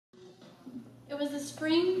It was the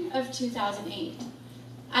spring of 2008.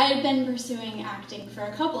 I had been pursuing acting for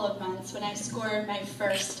a couple of months when I scored my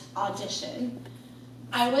first audition.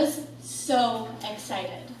 I was so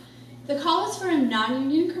excited. The call was for a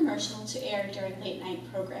non-union commercial to air during late-night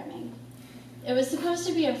programming. It was supposed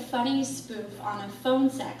to be a funny spoof on a phone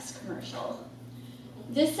sex commercial.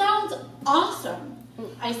 This sounds awesome,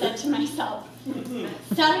 I said to myself.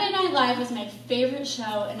 Saturday Night Live was my favorite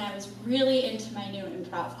show, and I was really into my new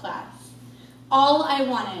improv class. All I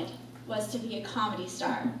wanted was to be a comedy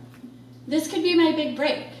star. This could be my big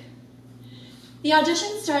break. The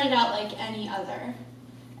audition started out like any other.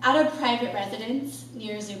 At a private residence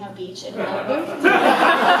near Zuma Beach in Malibu.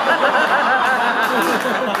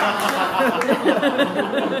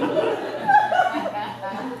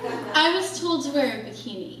 I was told to wear a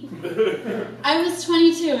bikini. I was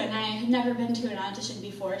 22 and I had never been to an audition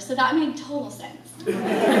before, so that made total sense.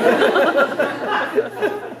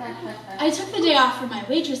 I took the day off from my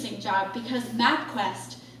waitressing job because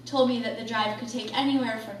MapQuest told me that the drive could take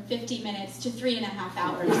anywhere from 50 minutes to 3.5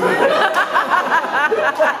 hours. And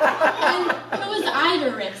who was I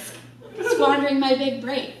to risk squandering my big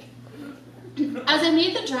break? As I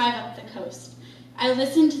made the drive up the coast, I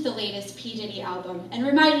listened to the latest P. Diddy album and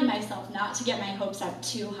reminded myself not to get my hopes up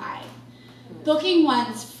too high. Booking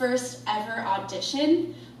one's first ever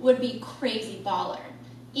audition would be crazy baller,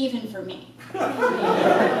 even for me. I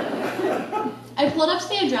pulled up to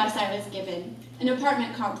the address I was given, an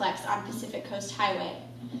apartment complex on Pacific Coast Highway.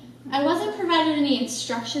 I wasn't provided any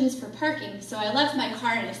instructions for parking, so I left my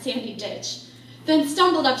car in a sandy ditch, then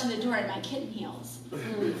stumbled up to the door in my kitten heels.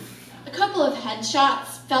 A couple of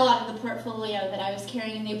headshots fell out of the portfolio that I was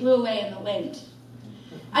carrying, and they blew away in the wind.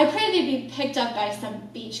 I prayed they'd be picked up by some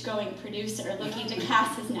beach-going producer looking to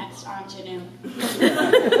cast his next ingenue.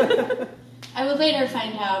 I would later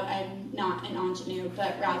find out I'm not an ingenue,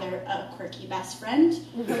 but rather a quirky best friend.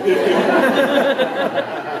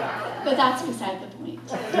 But that's beside the point.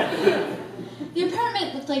 The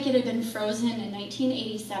apartment looked like it had been frozen in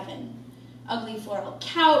 1987. Ugly floral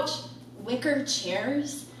couch, wicker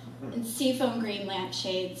chairs, and seafoam green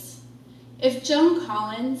lampshades. If Joan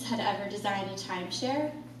Collins had ever designed a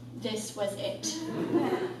timeshare, this was it.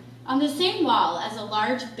 On the same wall as a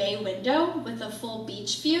large bay window with a full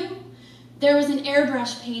beach view, there was an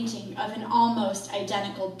airbrush painting of an almost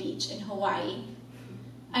identical beach in Hawaii.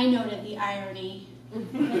 I noted the irony.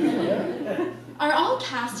 Are all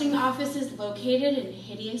casting offices located in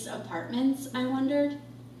hideous apartments, I wondered?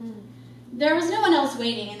 There was no one else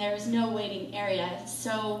waiting, and there was no waiting area,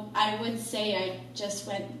 so I would say I just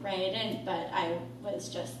went right in, but I was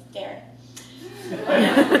just there.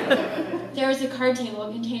 There was a card table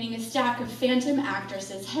containing a stack of phantom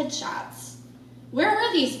actresses' headshots. Where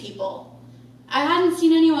were these people? I hadn't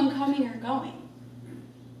seen anyone coming or going.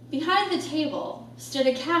 Behind the table stood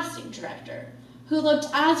a casting director who looked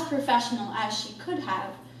as professional as she could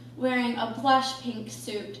have, wearing a blush pink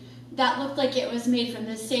suit that looked like it was made from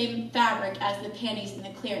the same fabric as the panties in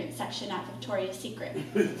the clearance section at Victoria's Secret.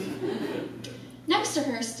 Next to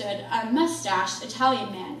her stood a mustached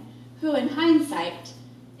Italian man who, in hindsight,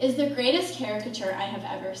 is the greatest caricature I have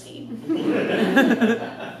ever seen.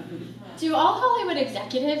 Do all Hollywood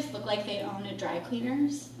executives look like they own a dry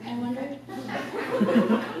cleaners, I wondered?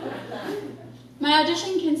 My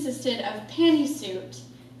audition consisted of panty suit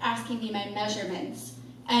asking me my measurements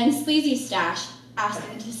and sleazy stash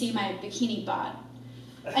asking to see my bikini bod.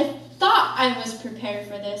 I thought I was prepared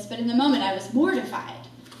for this, but in the moment I was mortified.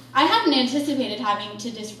 I hadn't anticipated having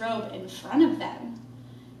to disrobe in front of them.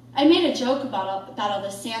 I made a joke about all the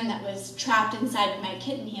sand that was trapped inside of my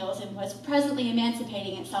kitten heels and was presently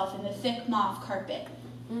emancipating itself in the thick mauve carpet.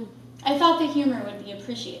 I thought the humor would be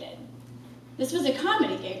appreciated. This was a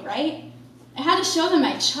comedy gig, right? I had to show them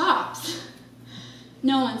my chops.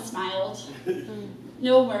 No one smiled.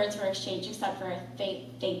 No words were exchanged except for a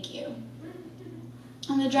thank you.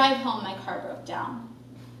 On the drive home, my car broke down.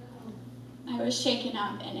 I was shaken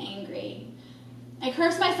up and angry. I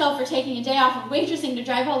cursed myself for taking a day off of waitressing to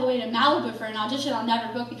drive all the way to Malibu for an audition I'll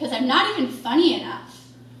never book because I'm not even funny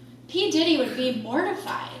enough. P. Diddy would be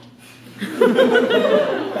mortified. In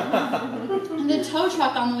the tow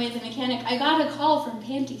truck on the way to the mechanic, I got a call from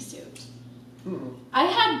Panty Suit. I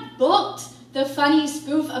had booked the funny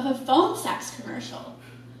spoof of a phone sex commercial.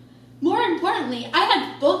 More importantly, I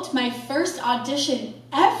had booked my first audition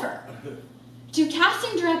ever. Do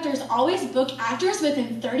casting directors always book actors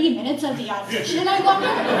within 30 minutes of the audition, I wonder?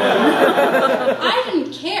 I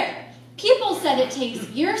didn't care. People said it takes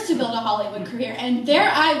years to build a Hollywood career, and there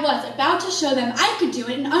I was, about to show them I could do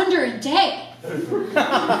it in under a day.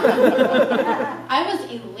 I was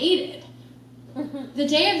elated. The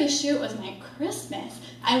day of the shoot was my Christmas.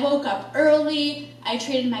 I woke up early, I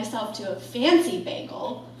treated myself to a fancy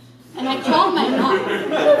bagel, and I called my mom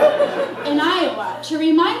in Iowa to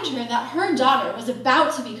remind her that her daughter was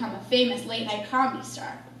about to become a famous late-night comedy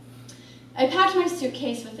star. I packed my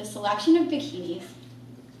suitcase with a selection of bikinis.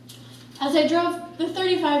 As I drove the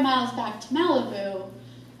 35 miles back to Malibu,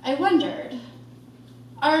 I wondered,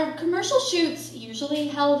 are commercial shoots usually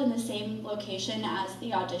held in the same location as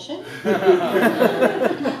the audition?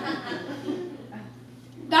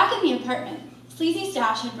 Back in the apartment, Sleazy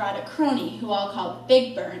Stash had brought a crony who all called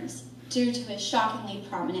Big Burns due to his shockingly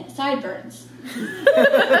prominent sideburns.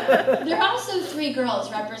 There are also 3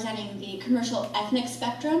 girls representing the commercial ethnic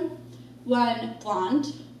spectrum, 1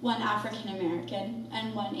 blonde, 1 African American,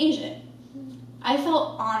 and 1 Asian. I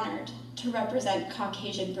felt honored to represent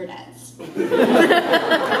Caucasian brunettes.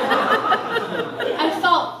 I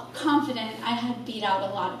felt confident I had beat out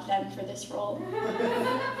a lot of them for this role.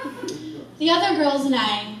 The other girls and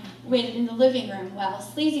I waited in the living room while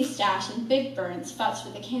Sleazy Stash and Big Burns futzed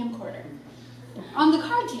with a camcorder. On the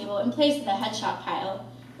card table, in place of the headshot pile,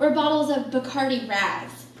 were bottles of Bacardi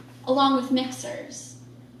Raz, along with mixers.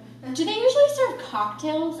 Do they usually serve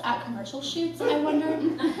cocktails at commercial shoots, I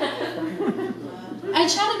wondered? I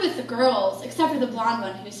chatted with the girls, except for the blonde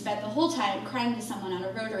one who spent the whole time crying to someone on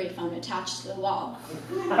a rotary phone attached to the wall.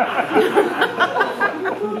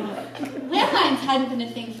 Landlines hadn't been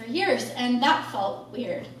a thing for years, and that felt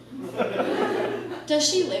weird. Does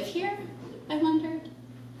she live here? I wondered.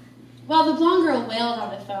 While the blonde girl wailed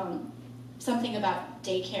on the phone, something about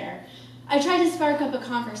daycare, I tried to spark up a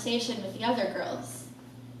conversation with the other girls.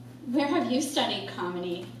 Where have you studied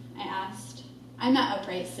comedy? I asked. I'm at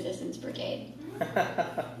Upright Citizens Brigade.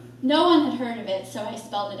 No one had heard of it, so I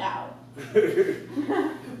spelled it out.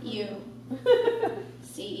 U-C-B.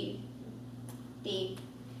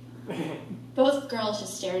 Both girls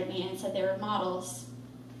just stared at me and said they were models.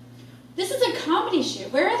 This is a comedy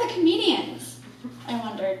shoot. Where are the comedians? I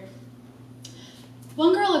wondered.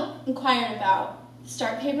 One girl inquired about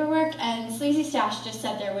start paperwork, and Sleazy Stash just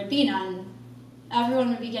said there would be none. Everyone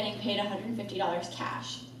would be getting paid $150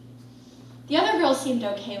 cash. The other girls seemed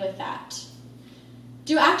okay with that.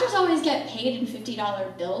 Do actors always get paid in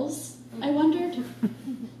 $50 bills? I wondered.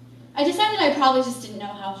 I decided I probably just didn't know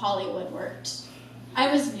how Hollywood worked.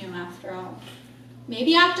 I was new, after all.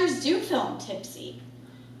 Maybe actors do film tipsy.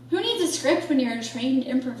 Who needs a script when you're a trained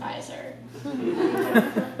improviser?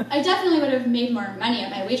 I definitely would have made more money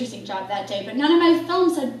at my waitressing job that day, but none of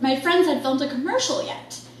my friends had filmed a commercial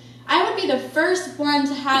yet. I would be the first one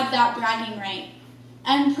to have that bragging right,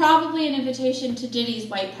 and probably an invitation to Diddy's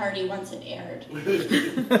white party once it aired.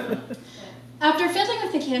 After fiddling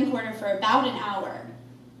with the camcorder for about an hour,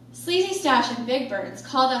 Sleazy Stash and Big Burns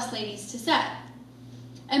called us ladies to set.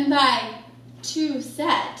 And by to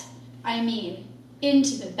set, I mean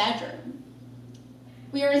into the bedroom.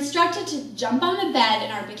 We were instructed to jump on the bed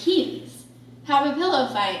in our bikinis, have a pillow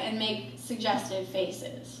fight, and make suggestive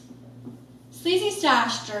faces. Sleazy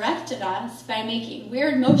Stash directed us by making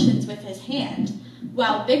weird motions with his hand,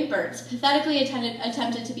 while Big Burns pathetically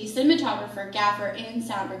attempted to be cinematographer, gaffer, and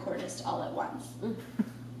sound recordist all at once.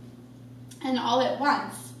 And all at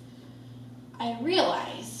once, I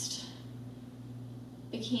realized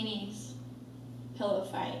bikinis, pillow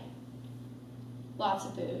fight, lots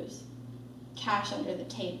of booze, cash under the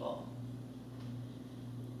table.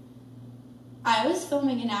 I was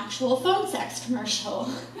filming an actual phone sex commercial.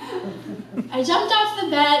 I jumped off the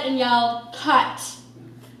bed and yelled, "Cut!"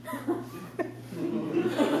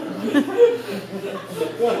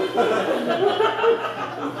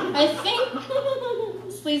 I think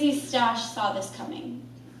Sleazy Stash saw this coming.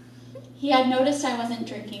 He had noticed I wasn't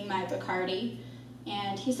drinking my Bacardi,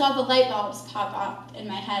 and he saw the light bulbs pop up in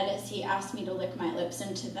my head as he asked me to lick my lips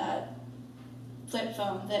into the flip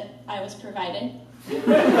phone that I was provided. He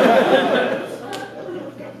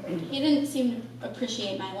didn't seem to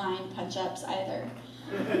appreciate my line punch-ups either.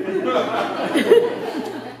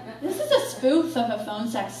 This is a spoof of a phone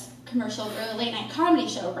sex commercial for a late-night comedy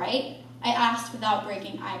show, right? I asked without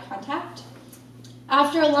breaking eye contact.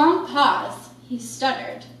 After a long pause, he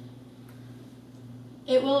stuttered.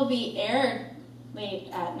 It will be aired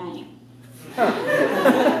late at night.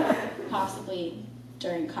 Possibly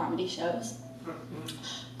during comedy shows.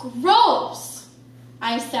 Gross,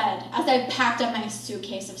 I said as I packed up my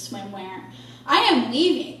suitcase of swimwear. I am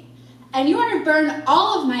leaving, and you are to burn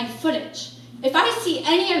all of my footage. If I see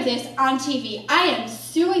any of this on TV, I am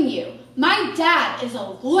suing you. My dad is a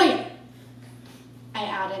lawyer, I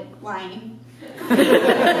added, lying.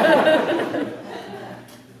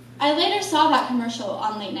 I later saw that commercial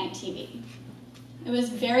on late night TV. It was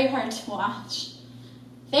very hard to watch.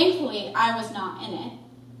 Thankfully, I was not in it.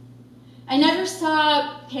 I never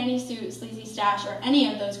saw Panty Suit, Sleazy Stash, or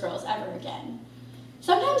any of those girls ever again.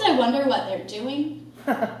 Sometimes I wonder what they're doing.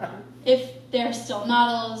 If they're still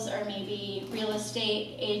models, or maybe real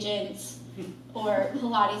estate agents, or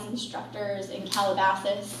Pilates instructors in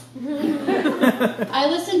Calabasas. I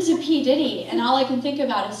listen to P. Diddy, and all I can think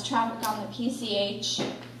about is traffic on the PCH,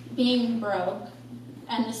 being broke,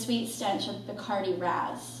 and the sweet stench of Bacardi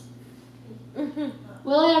Raz.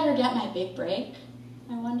 Will I ever get my big break,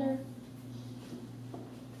 I wonder?